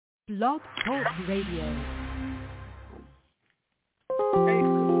Blog Talk Radio.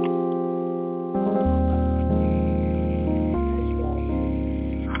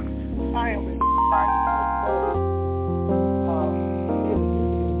 I am in the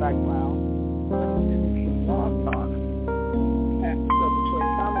background. Blog Talk. And so between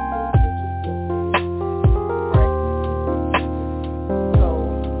comments, right? So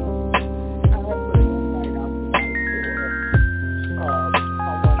I have put an invite out tonight for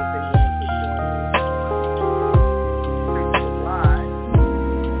someone if they want to join me live.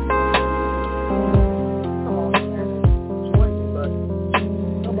 Come on and join me, but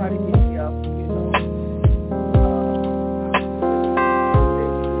nobody beat me up, you know.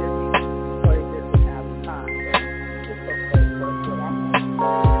 They didn't have time.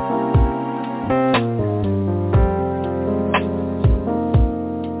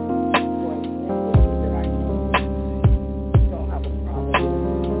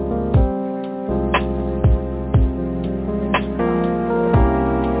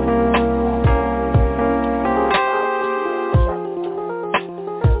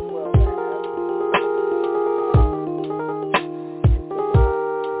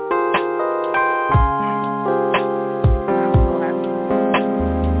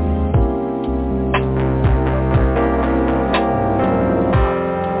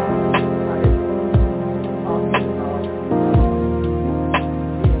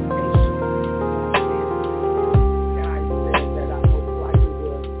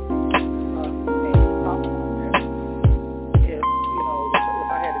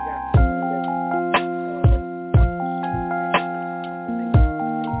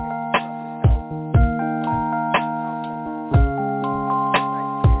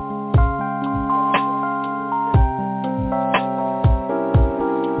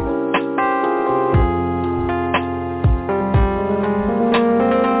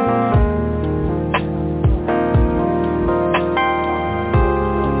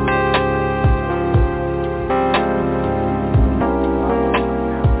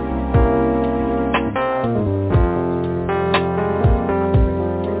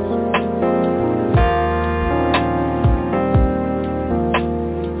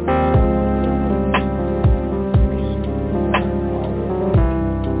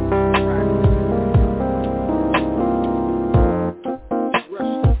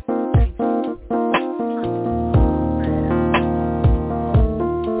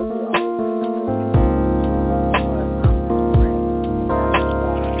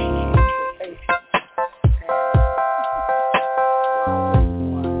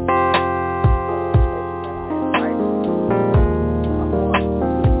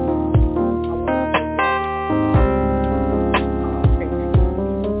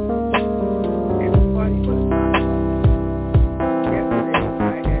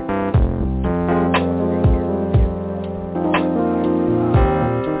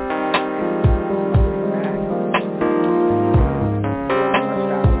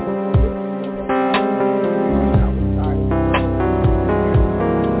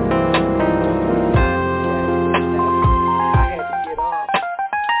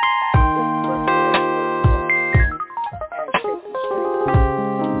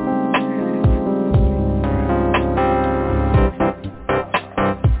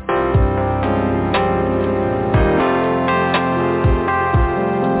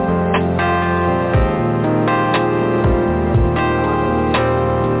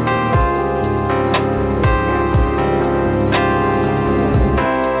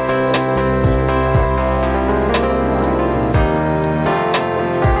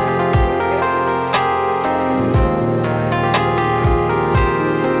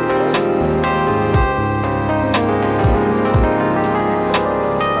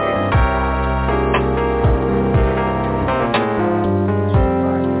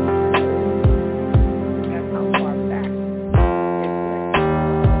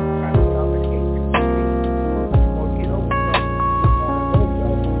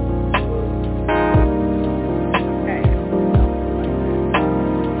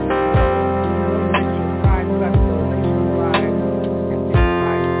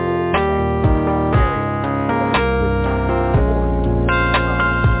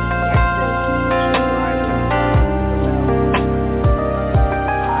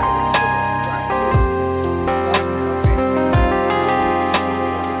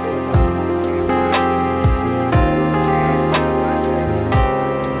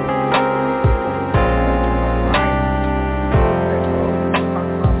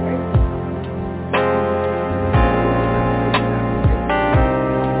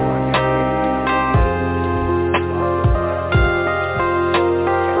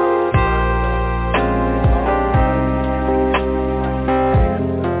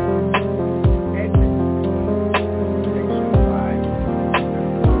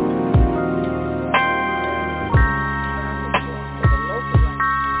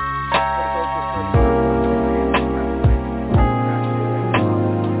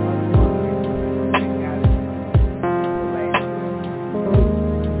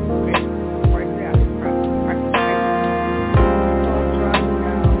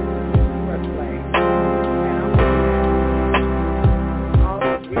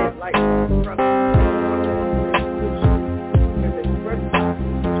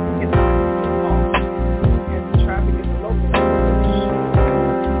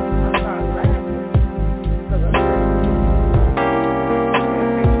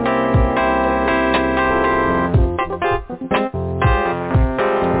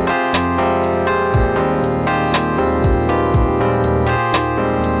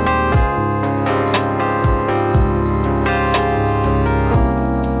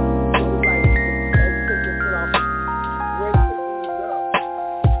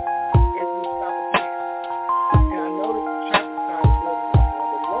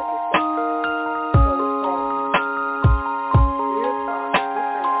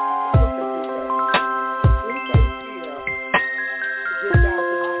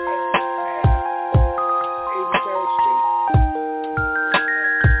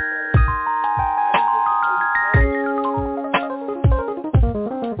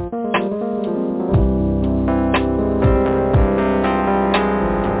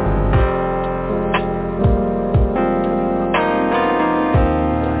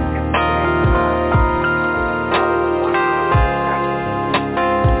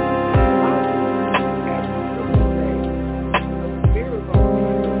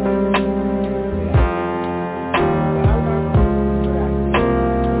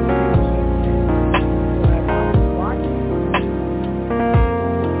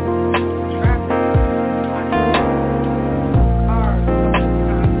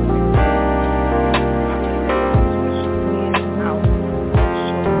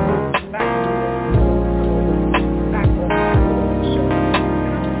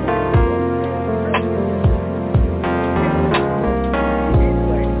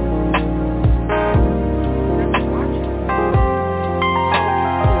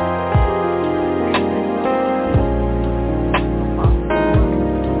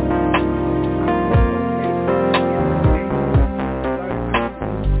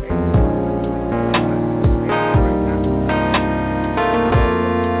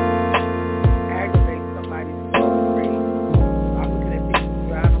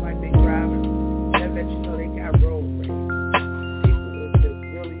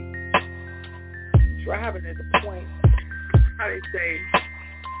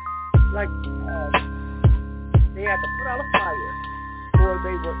 like they had to put out a fire, or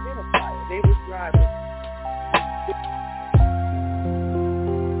they were in a fire. They was driving.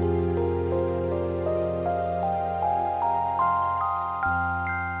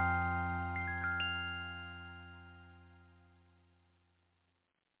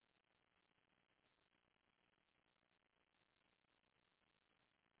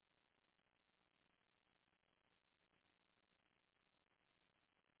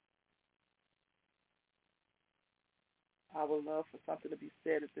 I would love for something to be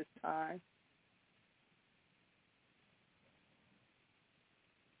said at this time.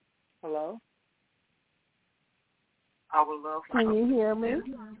 Hello? I would love for Can you hear me?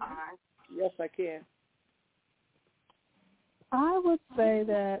 Yes, I can. I would say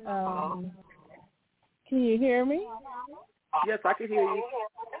that, can you hear me? Yes, I can hear you.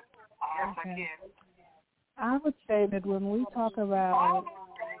 Okay. I would say that when we talk about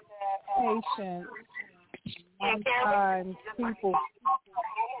patience, sometimes people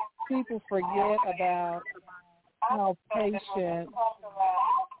forget about how patient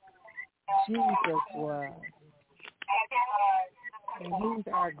Jesus was. And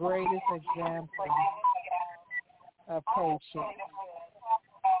he's our greatest example of patience.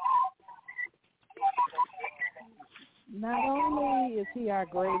 Not only is he our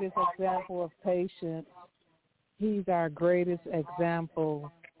greatest example of patience, he's our greatest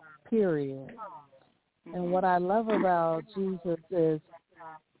example, period. And what I love about Jesus is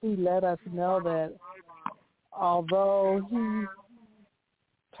he let us know that although he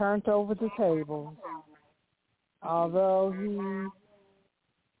turned over the tables, although he,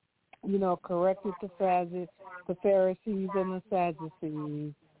 corrected the Pharisees and the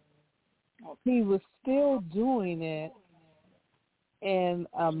Sadducees, he was still doing it in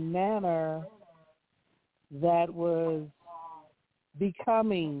a manner that was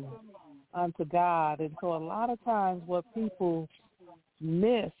becoming unto God. And so a lot of times what people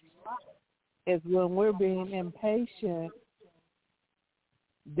miss is when we're being impatient,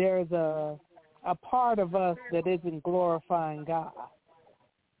 there's a part of us that isn't glorifying God.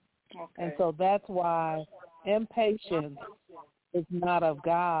 Okay. And so that's why impatience is not of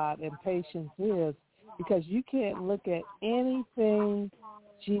God and patience is, because you can't look at anything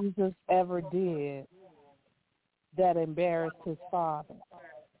Jesus ever did that embarrassed his Father.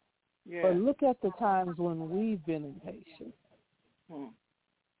 Yeah. But look at the times when we've been impatient.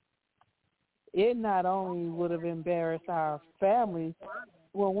 It not only would have embarrassed our families,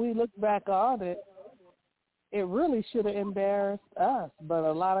 when we look back on it, it really should have embarrassed us. But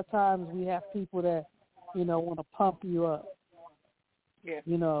a lot of times we have people that, want to pump you up. Yeah.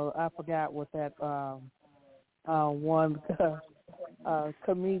 I forgot what that one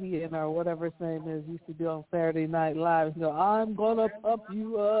comedian or whatever his name is used to do on Saturday Night Live. I'm going to pump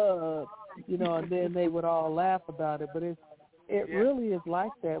you up, and then they would all laugh about it. But it really is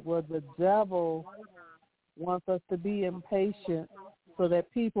like that, where the devil wants us to be impatient so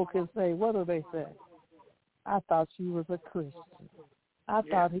that people can say, what do they say? I thought she was a Christian. I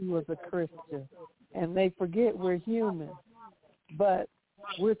thought he was a Christian. And they forget we're human. But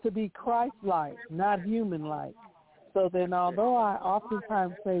we're to be Christ-like, not human-like. So then although I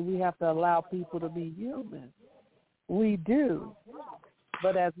oftentimes say we have to allow people to be human, we do.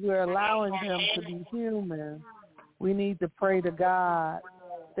 But as we're allowing them to be human, we need to pray to God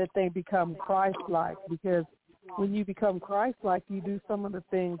that they become Christ-like, because when you become Christ-like, you do some of the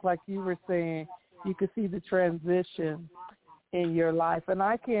things like you were saying. You can see the transition in your life, and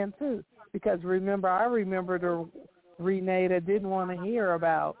I can too, because I remember the Renee that didn't want to hear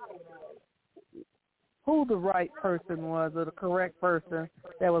about who the right person was or the correct person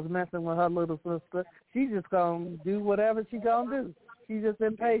that was messing with her little sister. She's just going to do whatever she's going to do. She's just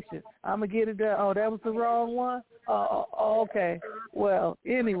impatient. I'm going to get it done. Oh, that was the wrong one? Oh, okay. Well,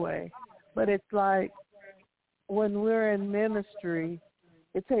 anyway, but it's like when we're in ministry,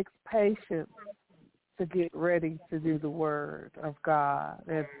 it takes patience to get ready to do the word of God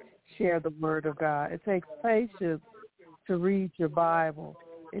and share the word of God. It takes patience to read your Bible.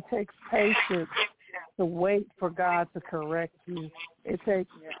 It takes patience to wait for God to correct you. It takes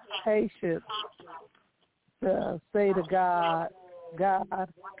patience to say to God, God,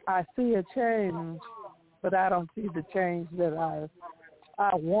 I see a change, but I don't see the change that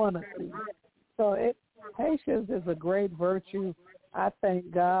I want to see. So patience is a great virtue. I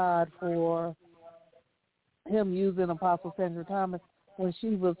thank God for him using Apostle Sandra Thomas when she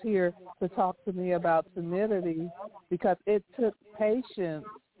was here to talk to me about timidity, because it took patience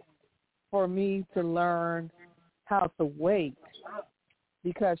for me to learn how to wait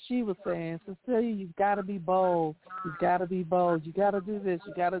because she was saying, Cecilia, you've got to be bold. You've got to be bold. You got to do this.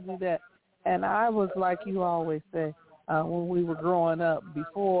 You got to do that. And I was like you always say when we were growing up,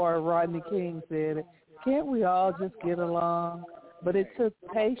 before Rodney King said it, can't we all just get along? But it took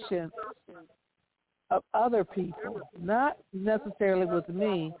patience of other people, not necessarily with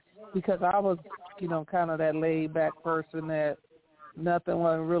me, because I was, kind of that laid-back person that nothing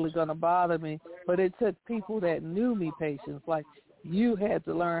wasn't really going to bother me. But it took people that knew me patience. Like, you had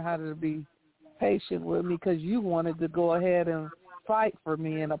to learn how to be patient with me because you wanted to go ahead and fight for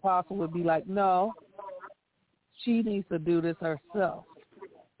me. And Apostle would be like, no, she needs to do this herself.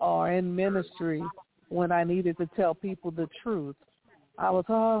 Or in ministry, when I needed to tell people the truth, I was,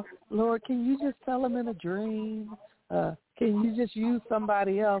 oh, Lord, can you just tell them in a dream? Can you just use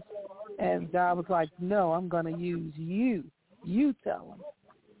somebody else? And God was like, no, I'm going to use you. You tell them.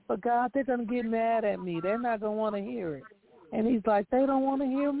 But God, they're going to get mad at me. They're not going to want to hear it. And he's like, they don't want to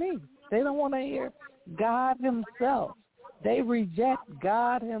hear me. They don't want to hear God himself. They reject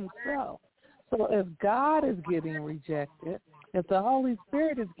God himself. So if God is getting rejected, if the Holy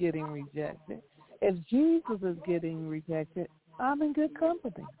Spirit is getting rejected, if Jesus is getting rejected, I'm in good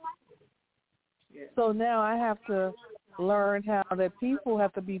company. So now I have to learn how that people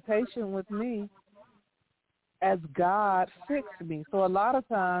have to be patient with me as God fixed me. So a lot of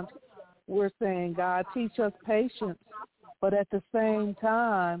times we're saying, God, teach us patience. But at the same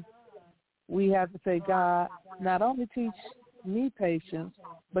time, we have to say, God, not only teach me patience,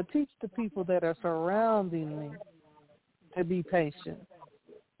 but teach the people that are surrounding me to be patient.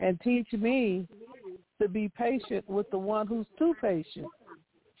 And teach me to be patient with the one who's too patient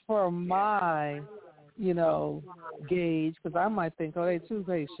for my, gauge, because I might think, oh, they're too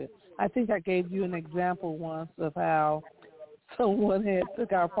patient. I think I gave you an example once of how someone had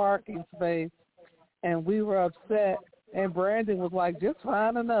took our parking space, and we were upset, and Brandon was like, just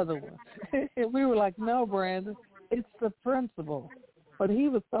find another one. And we were like, no, Brandon, it's the principle. But he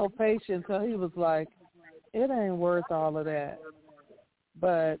was so patient until he was like, it ain't worth all of that.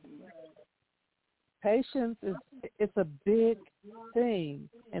 But patience it's a big thing.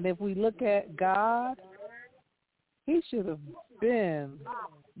 And if we look at God, he should have been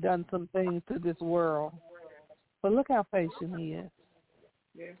done some things to this world. But look how patient he is.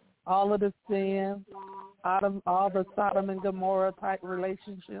 Yeah. All of the sin, all the Sodom and Gomorrah type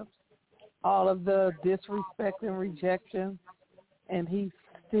relationships, all of the disrespect and rejection, and he's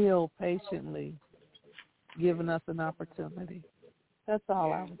still patiently giving us an opportunity. That's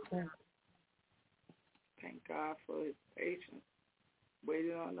all I would say. Thank God for his patience,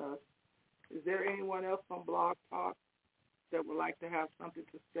 waiting on us. Is there anyone else on Blog Talk that would like to have something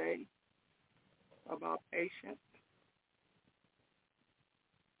to say about patience?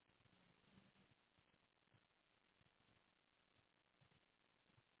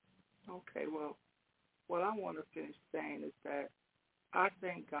 Okay, well, what I want to finish saying is that I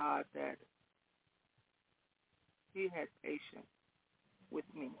thank God that he had patience with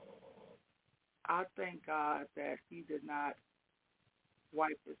me. I thank God that he did not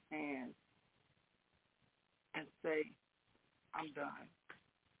wipe his hands and say, I'm done.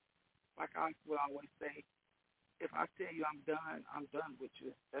 Like I would always say, if I tell you I'm done with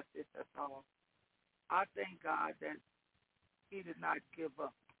you. That's it, that's all. I thank God that he did not give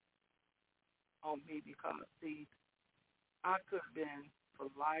up on me because, see, I could have been for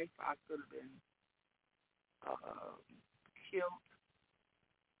life. I could have been killed.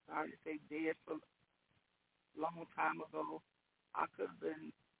 I would say dead for a long time ago. I could have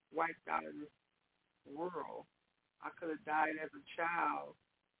been wiped out of this world. I could have died as a child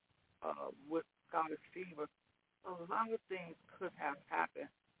with scarlet fever. A lot of things could have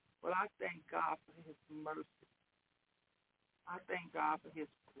happened, but I thank God for his mercy. I thank God for his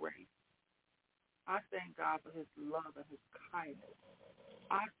grace. I thank God for his love and his kindness.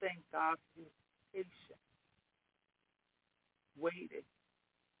 I thank God for his patience, waited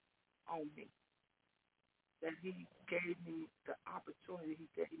on me, that he gave me the opportunity, he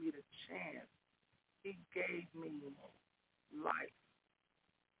gave me the chance, he gave me life.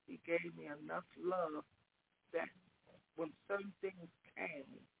 He gave me enough love that when certain things came,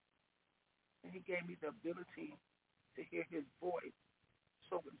 and he gave me the ability to hear his voice,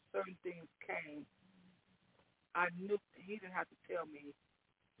 so when certain things came, I knew he didn't have to tell me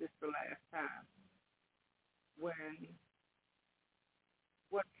this the last time. When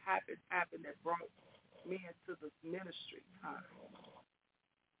what happened that brought me into this ministry time.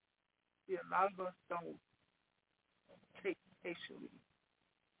 See, a lot of us don't take patiently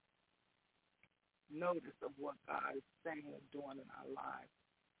notice of what God is saying and doing in our lives.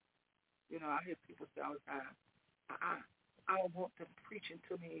 I hear people say all the time, I don't want them preaching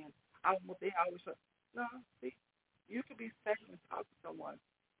to me, and I don't want they always say, no, see, you can be saved and talk to someone.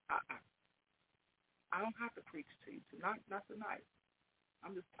 I, I, I don't have to preach to you, not tonight.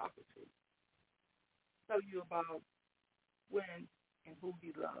 I'm just talking to you. Tell you about when and who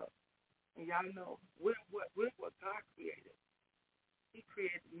he loves. And y'all know we're what God created. He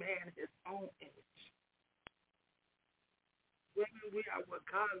created man in his own image. When we are what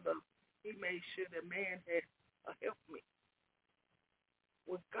God loves, he made sure that man had a helpmate.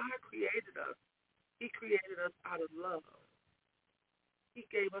 When God created us, he created us out of love. He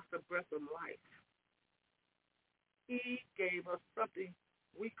gave us the breath of life. He gave us something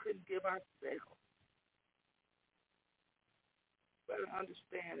we couldn't give ourselves. Better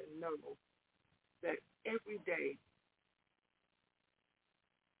understand and know that every day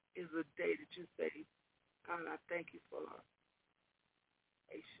is a day that you say, God, I thank you for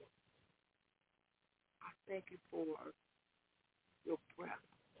patience. I thank you for your breath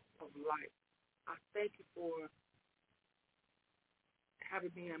of life. I thank you for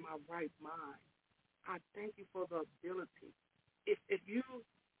having me in my right mind. I thank you for the ability. If you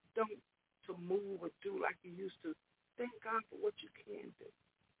don't to move or do like you used to, thank God for what you can do.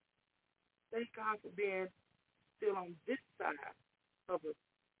 Thank God for being still on this side of the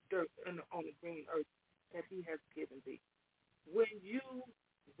dirt and on the green earth that he has given thee. When you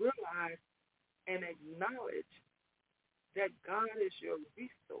realize and acknowledge that God is your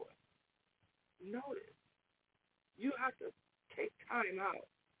resource, notice you have to take time out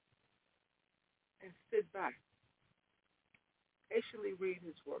and sit back, patiently read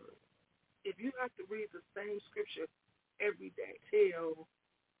his word. If you have to read the same scripture every day till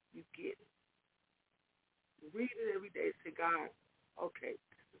you get it, read it every day. Say, God, okay,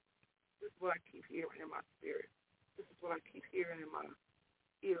 this is what I keep hearing in my spirit. This is what I keep hearing in my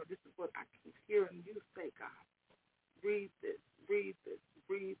ear. This is what I keep hearing you say, God. Read this, read this,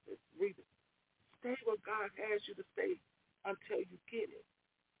 read this, read this. Stay where God has you to stay until you get it.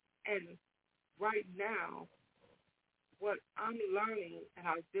 And right now, what I'm learning, and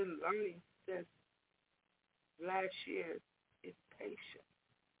I've been learning since last year, is patience.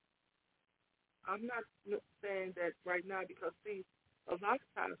 I'm not saying that right now because, see, a lot of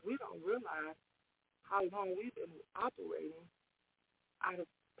times we don't realize how long we've been operating out of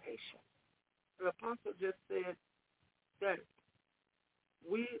patience. The apostle just said that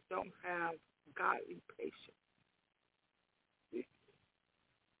we don't have godly patience.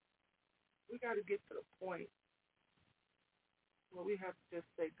 We got to get to the point where we have to just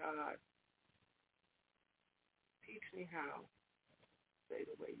say, God, teach me how to say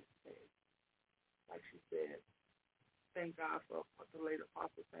the way you say it. Like she said, thank God for the late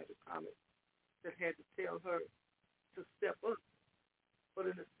Apostle Sandra Thomas that had to tell her to step up.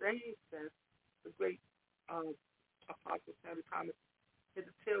 But in the same sense, the great Apostle Sandra Thomas had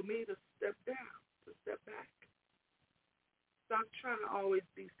to tell me to step down, to step back. Stop trying to always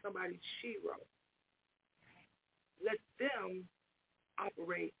be somebody's shero. Let them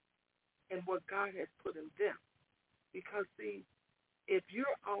operate in what God has put in them. Because, see, if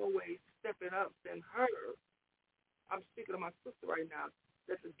you're always stepping up, then her, I'm speaking to my sister right now,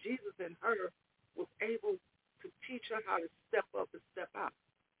 that the Jesus in her was able to teach her how to step up and step out.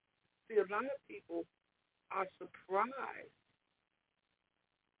 See, a lot of people are surprised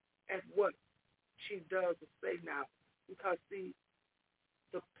at what she does and say now. Because, see,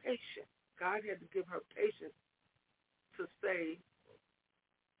 the patience, God had to give her patience to say,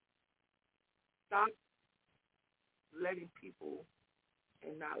 stop letting people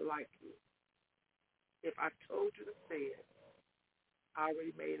and not like you. If I told you to say it, I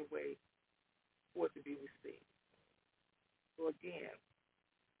already made a way for it to be received. So again,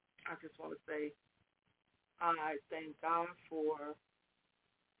 I just want to say I thank God for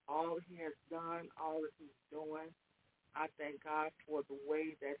all he has done, all that he's doing. I thank God for the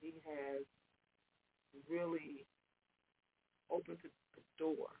way that he has really opened the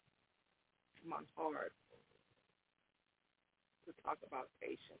door to my heart to talk about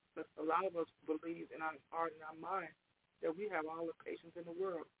patience. But a lot of us believe in our heart and our mind that we have all the patience in the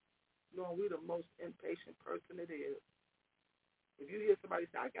world, knowing we're the most impatient person it is. If you hear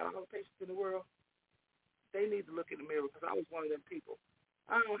somebody say, I got all the patience in the world, they need to look in the mirror, because I was one of them people.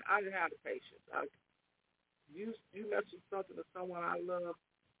 I didn't have the patience. You mess with something to someone I love,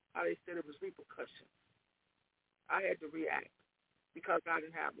 how they said it was repercussions. I had to react because I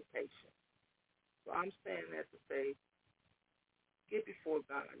didn't have the patience. So I'm saying that to say, get before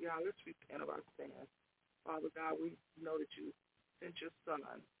God. Y'all, let's repent of our sins. Father God, we know that you sent your son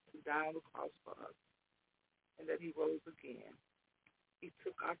to die on the cross for us and that he rose again. He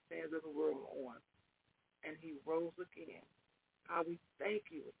took our sins of the world on. and he rose again. God, we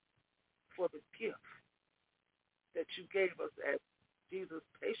thank you for the gift that you gave us as Jesus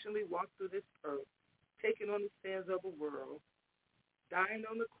patiently walked through this earth, taking on the sins of the world, dying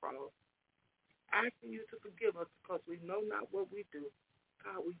on the cross, asking you to forgive us because we know not what we do.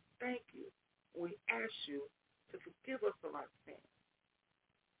 God, we thank you. We ask you to forgive us of our sins.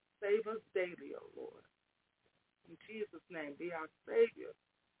 Save us daily, O Lord. In Jesus' name, be our Savior,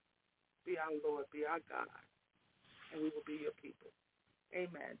 be our Lord, be our God, and we will be your people.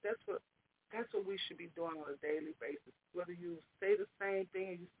 Amen. That's what we should be doing on a daily basis, whether you say the same thing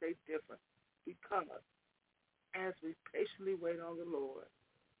or you say different, because as we patiently wait on the Lord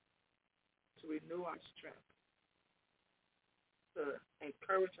to renew our strength, to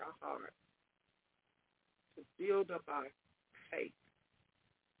encourage our heart, to build up our faith,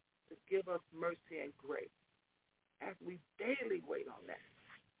 to give us mercy and grace, as we daily wait on that,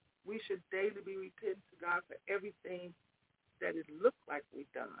 we should daily be repenting to God for everything that it looked like we've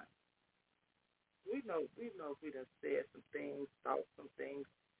done. We know we done said some things, thought some things.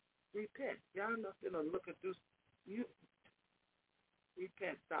 Repent. Y'all know, looking through you.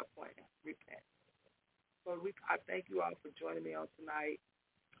 Repent. Stop playing. Repent. So I thank you all for joining me on tonight,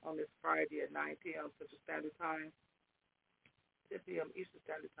 on this Friday at 9 p.m. Central Standard Time, 10 p.m. Eastern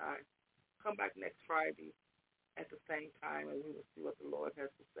Standard Time. Come back next Friday at the same time, and we will see what the Lord has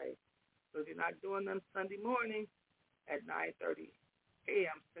to say. So if you're not doing them Sunday morning at 9:30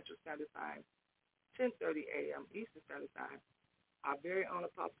 a.m. Central Standard Time, 10:30 a.m. Eastern Standard Time, our very own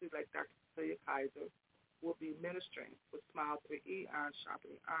apostle, like Dr. Cecilia Kaiser, will be ministering with Smile 3E, Iron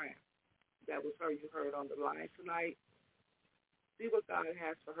Sharpening Iron. That was her you heard on the line tonight. See what God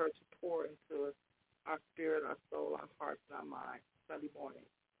has for her to pour into our spirit, our soul, our hearts, and our mind Sunday morning.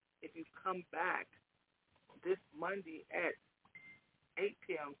 If you come back this Monday at 8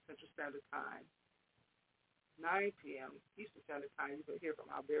 p.m. Central Standard Time, 9 p.m. Eastern Standard Time, you can hear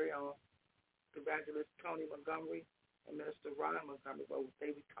from our very own Evangelist Tony Montgomery and Minister Ron Montgomery, where they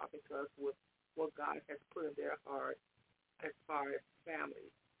will be talking to us with what God has put in their heart as far as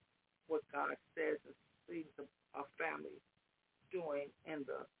family, what God says and sees a family doing in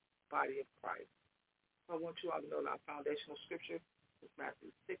the body of Christ. So I want you all to know that our foundational scripture is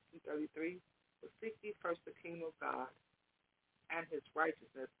Matthew 6:33. But seek ye first the kingdom of God and his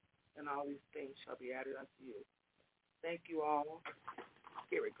righteousness, and all these things shall be added unto you. Thank you all.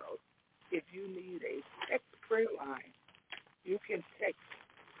 Here it goes. If you need a text prayer line, you can text,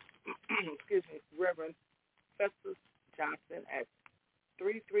 Reverend Festus Johnson at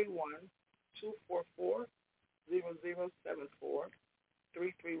 331-244-0074,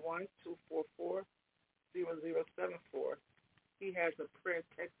 331-244-0074. He has a prayer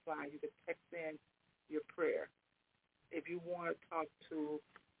text line. You can text in your prayer. If you want to talk to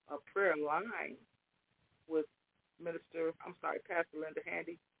a prayer line with Pastor Linda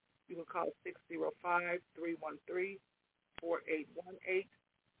Handy, you can call 605-313-4818,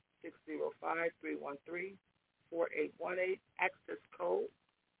 605-313-4818. Access code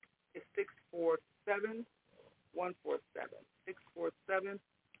is 647-147,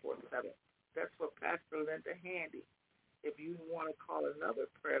 647-47. That's for Pastor Linda Handy. If you want to call another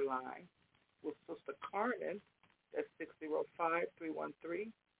prayer line with Sister Carmen, that's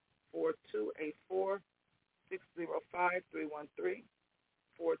 605-313-4284,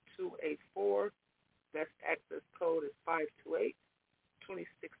 605-313-4284. That's access code is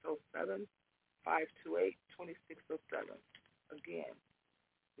 528-2607, 528-2607. Again,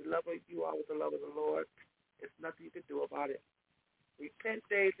 we love you all with the love of the Lord. There's nothing you can do about it. Repent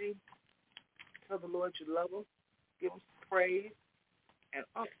daily. Tell the Lord you love him. Give him praise, and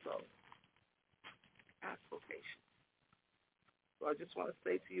also ask for patience. So I just want to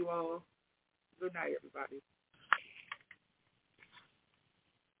say to you all, good night, everybody.